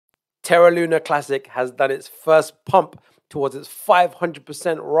Terra Luna Classic has done its first pump towards its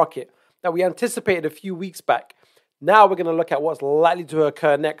 500% rocket that we anticipated a few weeks back. Now we're going to look at what's likely to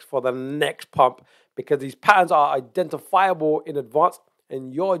occur next for the next pump, because these patterns are identifiable in advance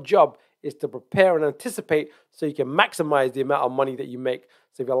and your job is to prepare and anticipate so you can maximize the amount of money that you make.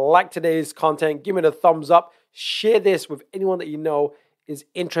 So if you like today's content, give me the thumbs up, share this with anyone that you know is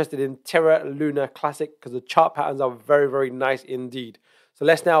interested in Terra Luna Classic, because the chart patterns are very, very nice indeed. So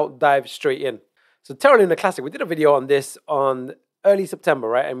let's now dive straight in. So Terra Luna Classic, we did a video on this on early September,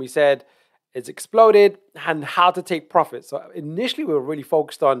 right? And we said it's exploded and how to take profits. So initially we were really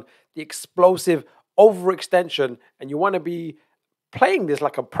focused on the explosive overextension, and you want to be playing this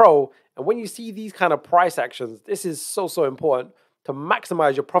like a pro. And when you see these kind of price actions, this is so important to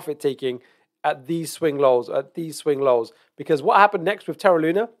maximize your profit taking at these swing lows, because what happened next with Terra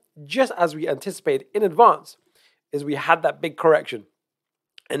Luna, just as we anticipated in advance, is we had that big correction.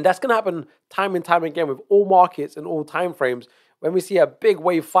 And that's going to happen time and time again with all markets and all time frames. When we see a big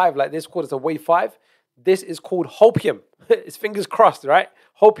wave 5 like this, called as a wave 5, this is called hopium. It's fingers crossed, right?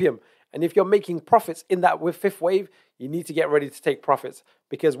 Hopium. And if you're making profits in that with fifth wave, you need to get ready to take profits,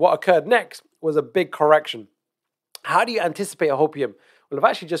 because what occurred next was a big correction. How do you anticipate a hopium? Well, I've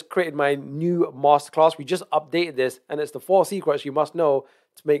actually just created my new masterclass. We just updated this, and it's the 4 secrets you must know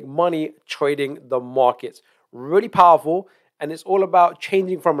to make money trading the markets. Really powerful, and it's all about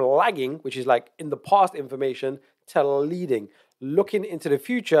changing from lagging, which is like in the past information, to leading. Looking into the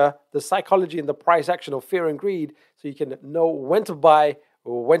future, the psychology and the price action of fear and greed, so you can know when to buy,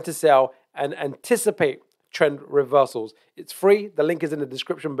 when to sell, and anticipate trend reversals. It's free. The link is in the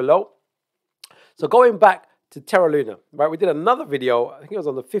description below. So going back to Terra Luna, right? We did another video, I think it was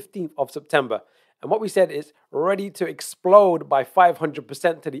on the 15th of September. And what we said is ready to explode by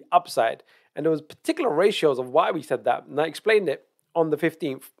 500% to the upside. And there was particular ratios of why we said that. And I explained it on the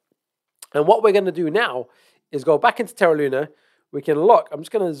 15th. And what we're going to do now is go back into Terra Luna. We can look. I'm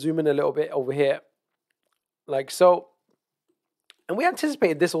just going to zoom in a little bit over here. Like so. And we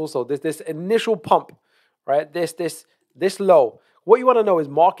anticipated this also, this initial pump, right? This low. What you want to know is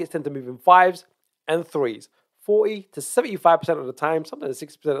markets tend to move in 5s and 3s. 40 to 75% of the time, sometimes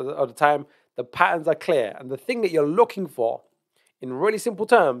 60% of the time, the patterns are clear. And the thing that you're looking for, in really simple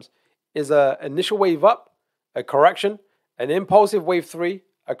terms, is an initial wave up, a correction, an impulsive wave 3,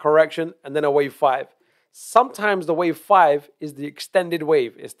 a correction, and then a wave 5. Sometimes the wave 5 is the extended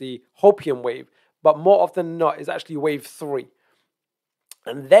wave. It's the hopium wave. But more often than not, it's actually wave 3.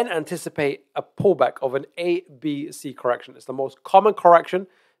 And then anticipate a pullback of an A, B, C correction. It's the most common correction.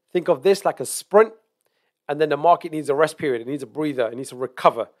 Think of this like a sprint, and then the market needs a rest period. It needs a breather. It needs to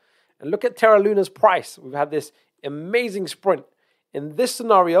recover. And look at Terra Luna's price. We've had this amazing sprint. In this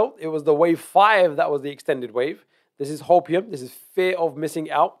scenario, it was the wave 5 that was the extended wave. This is hopium. This is fear of missing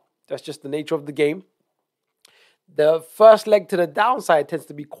out. That's just the nature of the game. The first leg to the downside tends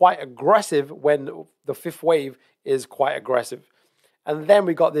to be quite aggressive when the fifth wave is quite aggressive. And then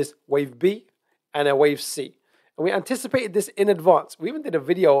we got this wave B and a wave C. And we anticipated this in advance. We even did a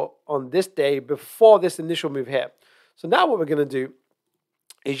video on this day before this initial move here. So now what we're going to do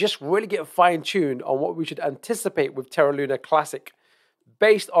is just really get fine-tuned on what we should anticipate with Terra Luna Classic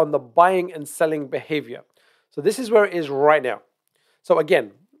based on the buying and selling behavior. So this is where it is right now. So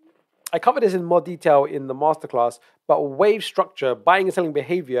again, I covered this in more detail in the masterclass, but wave structure, buying and selling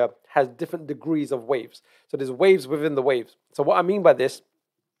behavior, has different degrees of waves. So there's waves within the waves. So what I mean by this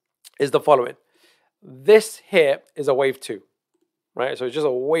is the following. This here is a wave 2, right? So it's just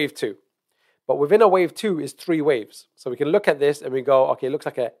a wave 2. But within a wave 2 is 3 waves. So we can look at this and we go, okay, it looks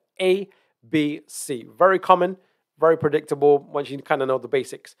like A, B, C. Very common, very predictable once you kind of know the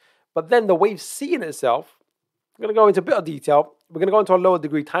basics. But then the wave C in itself, I'm going to go into a bit of detail. We're going to go into a lower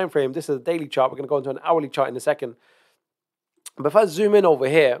degree time frame. This is a daily chart. We're going to go into an hourly chart in a second. But if I zoom in over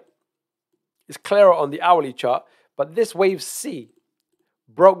here, it's clearer on the hourly chart. But this wave C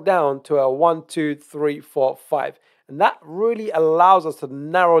broke down to a 1, 2, 3, 4, 5. And that really allows us to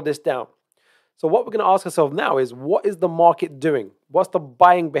narrow this down. So what we're going to ask ourselves now is, what is the market doing? What's the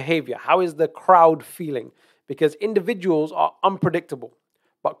buying behavior? How is the crowd feeling? Because individuals are unpredictable,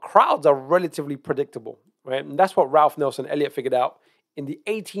 but crowds are relatively predictable, right? And that's what Ralph Nelson Elliott figured out in the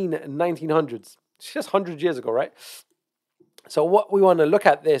 1900s. It's just 100 years ago, right? So what we want to look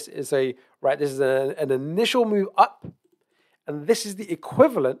at this is this is an initial move up, and this is the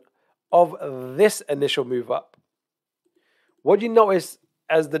equivalent of this initial move up. What do you notice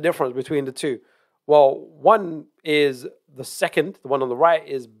as the difference between the two? Well, one is the second, the one on the right,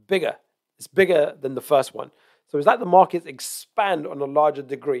 is bigger. It's bigger than the first one. So it's like the markets expand on a larger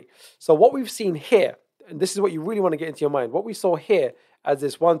degree. So what we've seen here, and this is what you really want to get into your mind, what we saw here as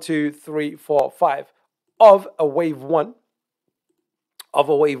this 1, 2, 3, 4, 5 of a wave one,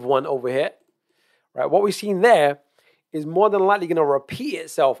 over here, right? What we've seen there is more than likely going to repeat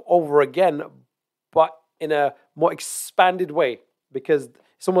itself over again, but in a more expanded way, because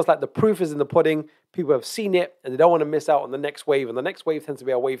it's almost like the proof is in the pudding. People have seen it and they don't want to miss out on the next wave. And the next wave tends to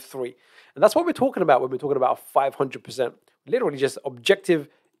be a wave 3. And that's what we're talking about when we're talking about 500%. Literally just objective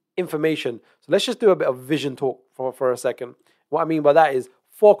information. So let's just do a bit of vision talk for a second. What I mean by that is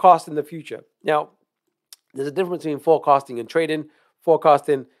forecasting the future. Now, there's a difference between forecasting and trading.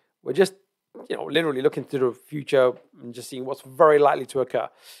 Forecasting, we're just literally looking to the future and just seeing what's very likely to occur.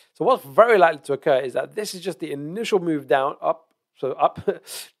 So what's very likely to occur is that this is just the initial move down, up. So up.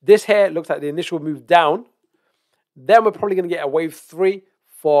 This here looks like the initial move down. Then we're probably going to get a wave 3,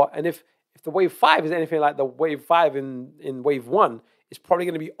 4. And if the wave 5 is anything like the wave 5 in wave 1, it's probably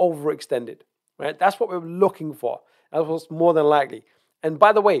going to be overextended. Right? That's what we're looking for. That's what's more than likely. And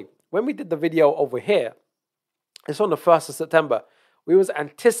by the way, when we did the video over here, it's on the 1st of September. We was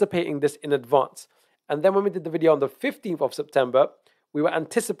anticipating this in advance. And then when we did the video on the 15th of September, we were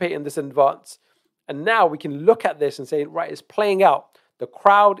anticipating this in advance. And now we can look at this and say, right, it's playing out. The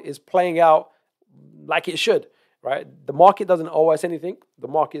crowd is playing out like it should, right? The market doesn't owe us anything. The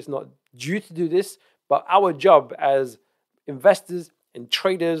market is not due to do this. But our job as investors and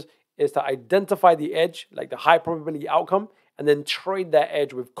traders is to identify the edge, like the high probability outcome, and then trade that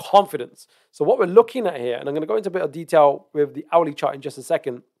edge with confidence. So what we're looking at here, and I'm going to go into a bit of detail with the hourly chart in just a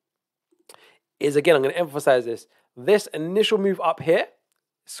second, is again, I'm going to emphasize this. This initial move up here,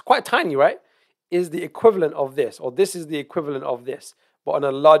 it's quite tiny, right? Is the equivalent of this, or this is the equivalent of this, but on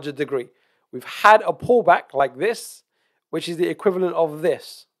a larger degree. We've had a pullback like this, which is the equivalent of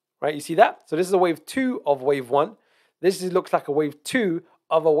this, right? You see that? So this is a wave 2 of wave 1. This looks like a wave 2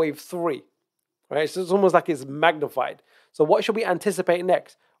 of a wave 3, right? So it's almost like it's magnified. So what should we anticipate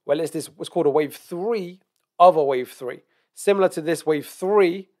next? Well, it's this what's called a wave 3 of a wave 3, similar to this wave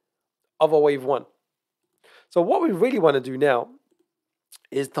 3 of a wave 1. So what we really want to do now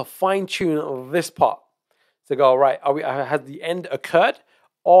is to fine tune this part to go, right, has the end occurred,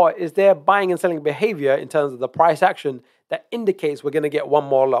 or is there buying and selling behavior in terms of the price action that indicates we're going to get one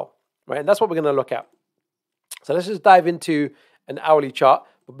more low, right? And that's what we're going to look at. So let's just dive into an hourly chart.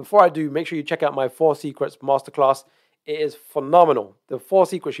 But before I do, make sure you check out my 4 Secrets Masterclass. It is phenomenal. The 4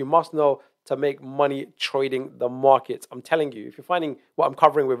 secrets you must know to make money trading the markets. I'm telling you, if you're finding what I'm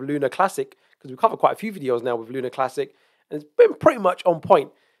covering with Lunar Classic, because we cover quite a few videos now with Lunar Classic, and it's been pretty much on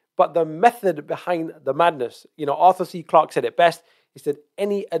point. But the method behind the madness, Arthur C. Clarke said it best. He said,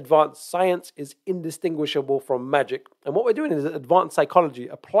 any advanced science is indistinguishable from magic. And what we're doing is advanced psychology,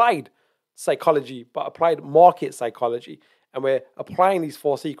 applied psychology, but applied market psychology. And we're applying these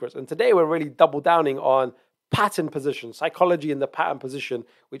 4 secrets. And today we're really double downing on pattern position, psychology in the pattern position,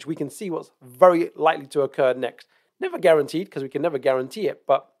 which we can see what's very likely to occur next. Never guaranteed, because we can never guarantee it.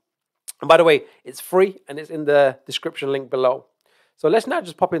 And by the way, it's free and it's in the description link below. So let's now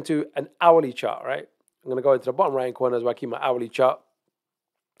just pop into an hourly chart, right? I'm going to go into the bottom right corner as well, keep my hourly chart.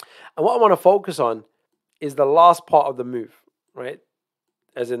 And what I want to focus on is the last part of the move, right?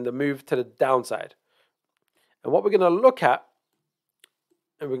 As in the move to the downside. And what we're going to look at,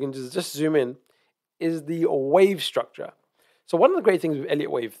 and we can just zoom in, is the wave structure. So one of the great things with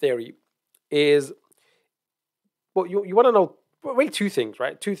Elliott wave theory is, well, you want to know, really 2 things,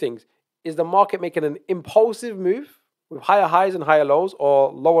 right? 2 things. Is the market making an impulsive move with higher highs and higher lows,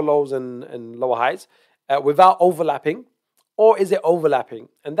 or lower lows and lower highs, without overlapping, or is it overlapping?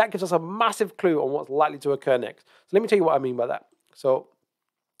 And that gives us a massive clue on what's likely to occur next. So let me tell you what I mean by that. So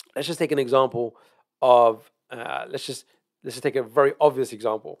let's just take an example of, let's just take a very obvious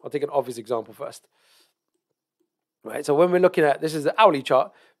example. I'll take an obvious example first. Right, so when we're looking at, this is the hourly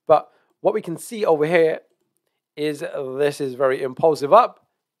chart, but what we can see over here is this is very impulsive up,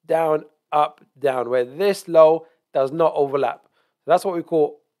 down, where this low does not overlap. So that's what we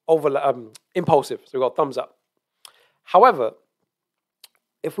call impulsive. So we've got thumbs up. However,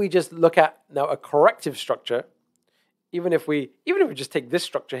 if we just look at now a corrective structure, even if we just take this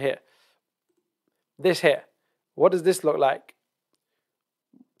structure here, this here, what does this look like?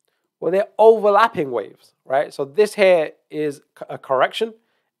 Well, they're overlapping waves, right? So this here is a correction,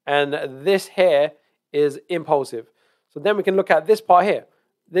 and this here is impulsive. So then we can look at this part here.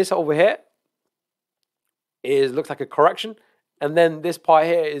 This over here looks like a correction, and then this part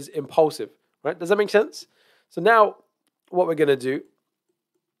here is impulsive, right? Does that make sense? So now what we're going to do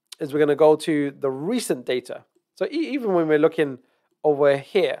is we're going to go to the recent data. So even when we're looking over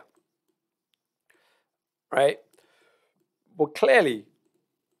here, right? Well, clearly,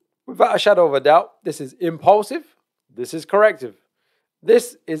 without a shadow of a doubt, this is impulsive, this is corrective.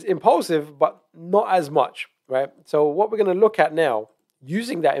 This is impulsive, but not as much, right? So what we're going to look at now,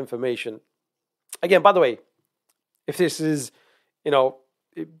 using that information, again, by the way, if this is,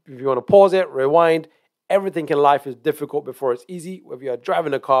 if you want to pause it, rewind, everything in life is difficult before it's easy, whether you're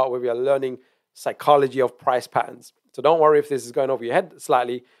driving a car, whether you're learning psychology of price patterns. So don't worry if this is going over your head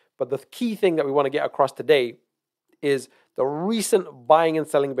slightly, but the key thing that we want to get across today is the recent buying and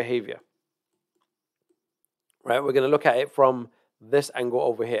selling behavior, right? We're going to look at it from this angle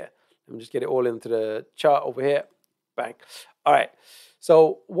over here. Let me just get it all into the chart over here. Bang. All right.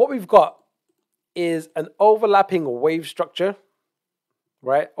 So what we've got is an overlapping wave structure,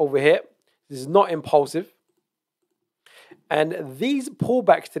 right, over here. This is not impulsive. And these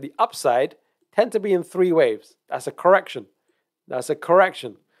pullbacks to the upside tend to be in three waves. That's a correction. That's a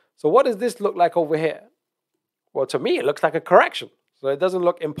correction. So what does this look like over here? Well, to me, it looks like a correction. So it doesn't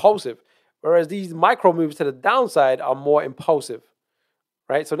look impulsive. Whereas these micro moves to the downside are more impulsive,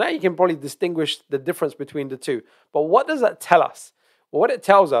 right? So now you can probably distinguish the difference between the two. But what does that tell us? Well, what it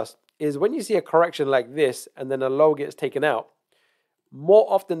tells us is when you see a correction like this and then a low gets taken out, more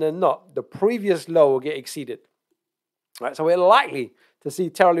often than not, the previous low will get exceeded. Right, so we're likely to see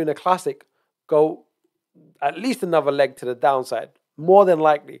Terra Luna Classic go at least another leg to the downside. More than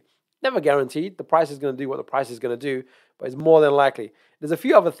likely. Never guaranteed. The price is going to do what the price is going to do, but it's more than likely. There's a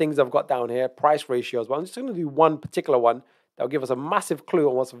few other things I've got down here, price ratios, but I'm just going to do one particular one that will give us a massive clue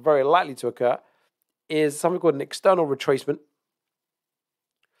on what's very likely to occur, is something called an external retracement.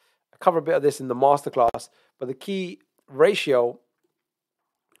 I cover a bit of this in the masterclass, but the key ratio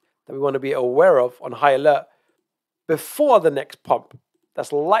that we want to be aware of on high alert before the next pump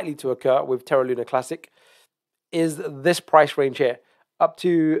that's likely to occur with Terra Luna Classic is this price range here, up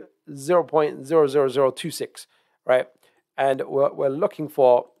to 0.00026, right? And what we're looking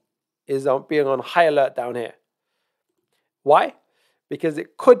for is being on high alert down here. Why? Because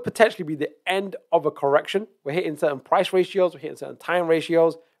it could potentially be the end of a correction. We're hitting certain price ratios, we're hitting certain time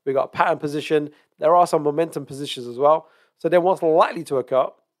ratios, we've got a pattern position, there are some momentum positions as well. So then what's likely to occur,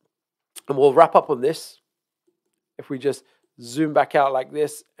 and we'll wrap up on this, if we just zoom back out like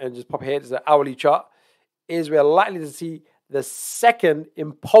this and just pop here, there's an hourly chart, is we're likely to see the second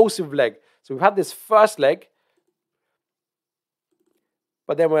impulsive leg. So we've had this first leg,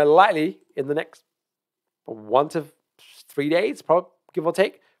 but then we're likely in the next 1 to 3 days, probably, give or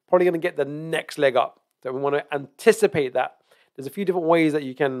take, probably going to get the next leg up. So we want to anticipate that. There's a few different ways that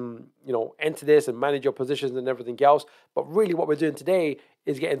you can, enter this and manage your positions and everything else. But really what we're doing today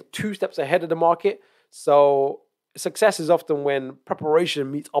is getting 2 steps ahead of the market. So success is often when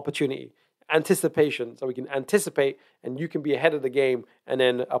preparation meets opportunity, anticipation. So we can anticipate and you can be ahead of the game and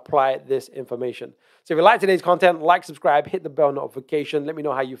then apply this information. So if you like today's content, like, subscribe, hit the bell notification. Let me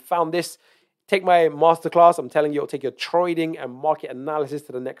know how you found this. Take my masterclass. I'm telling you, it'll take your trading and market analysis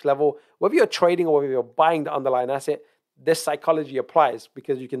to the next level. Whether you're trading or whether you're buying the underlying asset, this psychology applies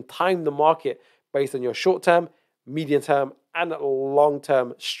because you can time the market based on your short-term, medium-term, and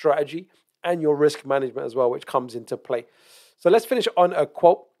long-term strategy and your risk management as well, which comes into play. So let's finish on a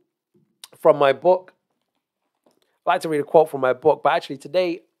quote from my book. I like to read a quote from my book, but actually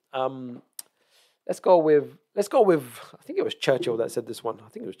today, let's go with, I think it was Churchill that said this one. I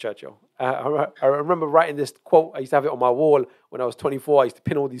think it was Churchill. I remember writing this quote. I used to have it on my wall when I was 24. I used to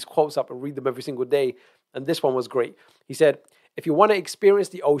pin all these quotes up and read them every single day. And this one was great. He said, if you want to experience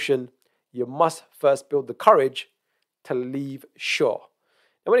the ocean, you must first build the courage to leave shore.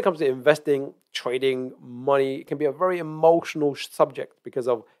 And when it comes to investing, trading, money, it can be a very emotional subject because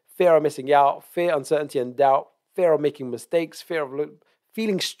of fear of missing out, fear, uncertainty, and doubt, fear of making mistakes, fear of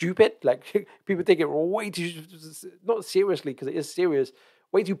feeling stupid. Like people take it way too, not seriously because it is serious,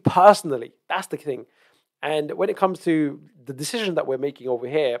 way too personally. That's the thing. And when it comes to the decision that we're making over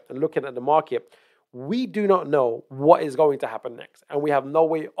here and looking at the market, we do not know what is going to happen next. And we have no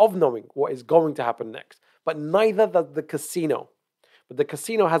way of knowing what is going to happen next. But neither does the casino. But the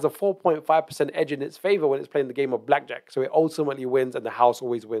casino has a 4.5% edge in its favor when it's playing the game of blackjack. So it ultimately wins and the house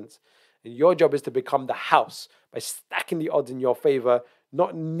always wins. And your job is to become the house by stacking the odds in your favor,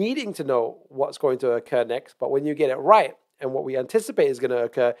 not needing to know what's going to occur next. But when you get it right and what we anticipate is going to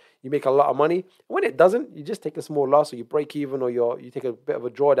occur, you make a lot of money. And when it doesn't, you just take a small loss or you break even or you take a bit of a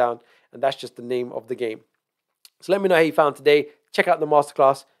drawdown. And that's just the name of the game. So let me know how you found today. Check out the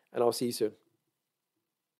masterclass and I'll see you soon.